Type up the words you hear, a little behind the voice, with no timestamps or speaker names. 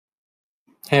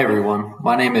Hey everyone,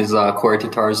 my name is Cory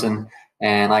Tatarzyn,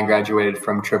 and I graduated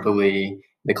from EEE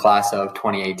the class of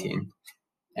 2018.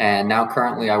 And now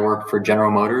currently I work for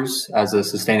General Motors as a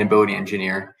sustainability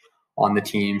engineer on the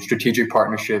team Strategic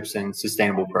Partnerships and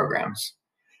Sustainable Programs.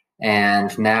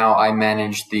 And now I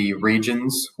manage the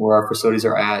regions where our facilities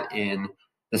are at in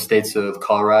the states of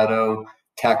Colorado,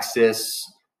 Texas,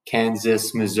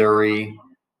 Kansas, Missouri,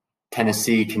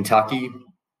 Tennessee, Kentucky,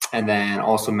 and then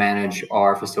also manage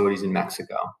our facilities in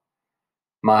Mexico.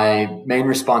 My main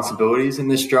responsibilities in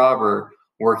this job are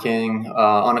working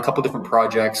on a couple different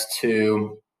projects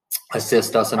to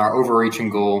assist us in our overreaching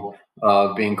goal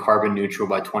of being carbon neutral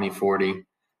by 2040.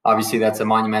 Obviously, that's a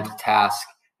monumental task,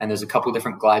 and there's a couple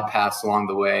different glide paths along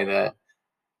the way that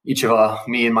each of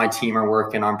me and my team are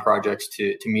working on projects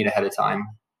to meet ahead of time.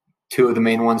 Two of the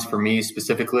main ones for me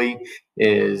specifically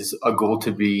is a goal to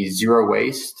be zero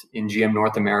waste in GM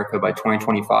North America by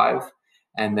 2025,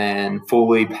 and then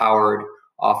fully powered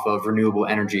off of renewable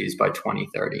energies by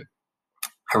 2030.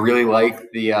 I really like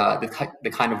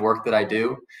the kind of work that I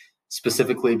do,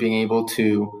 specifically being able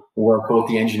to work both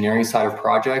the engineering side of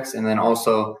projects and then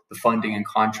also the funding and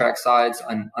contract sides,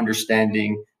 and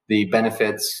understanding the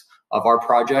benefits of our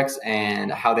projects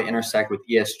and how they intersect with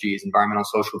ESGs, environmental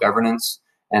social governance,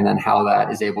 and then how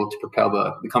that is able to propel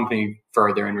the company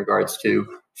further in regards to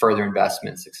further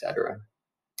investments, et cetera.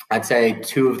 I'd say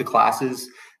two of the classes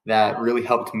that really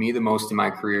helped me the most in my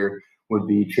career would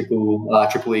be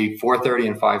EEE 430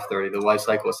 and 530, the life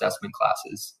cycle assessment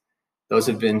classes. Those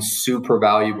have been super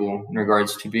valuable in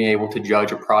regards to being able to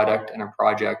judge a product and a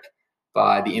project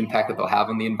by the impact that they'll have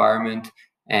on the environment,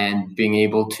 and being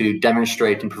able to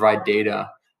demonstrate and provide data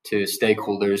to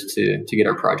stakeholders to get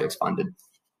our projects funded.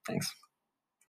 Thanks.